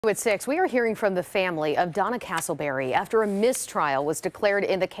At 6, we are hearing from the family of Donna Castleberry after a mistrial was declared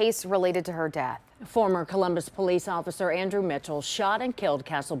in the case related to her death. Former Columbus police officer Andrew Mitchell shot and killed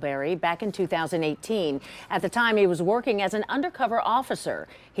Castleberry back in 2018. At the time, he was working as an undercover officer.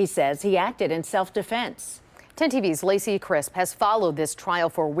 He says he acted in self-defense. 10 TV's Lacey Crisp has followed this trial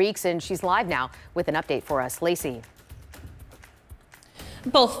for weeks, and she's live now with an update for us. Lacey.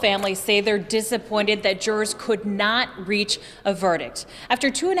 Both families say they're disappointed that jurors could not reach a verdict.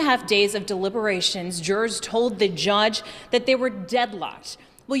 After 2.5 days of deliberations, jurors told the judge that they were deadlocked.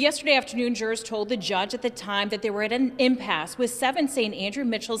 Well, yesterday afternoon, jurors told the judge at the time that they were at an impasse, with 7 saying Andrew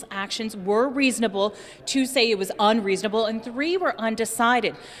Mitchell's actions were reasonable, 2 say it was unreasonable, and 3 were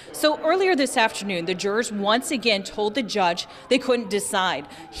undecided. So earlier this afternoon, the jurors once again told the judge they couldn't decide.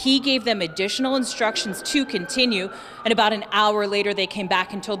 He gave them additional instructions to continue, and about an hour later, they came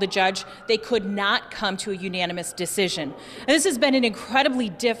back and told the judge they could not come to a unanimous decision. And this has been an incredibly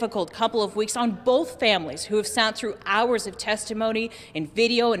difficult couple of weeks on both families, who have sat through hours of testimony and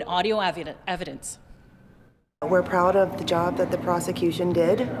video and audio evidence. We're proud of the job that the prosecution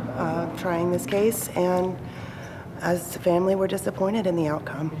did trying this case, and as a family, we're disappointed in the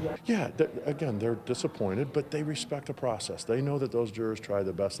outcome. Yeah, again, they're disappointed, but they respect the process. They know that those jurors tried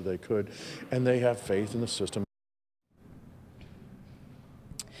the best that they could, and they have faith in the system.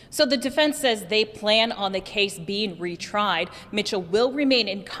 So the defense says they plan on the case being retried. Mitchell will remain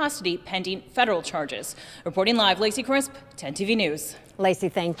in custody pending federal charges. Reporting live, Lacey Crisp, 10 TV News. Lacey,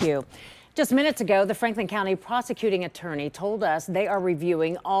 thank you. Just minutes ago, the Franklin County prosecuting attorney told us they are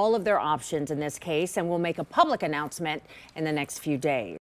reviewing all of their options in this case and will make a public announcement in the next few days.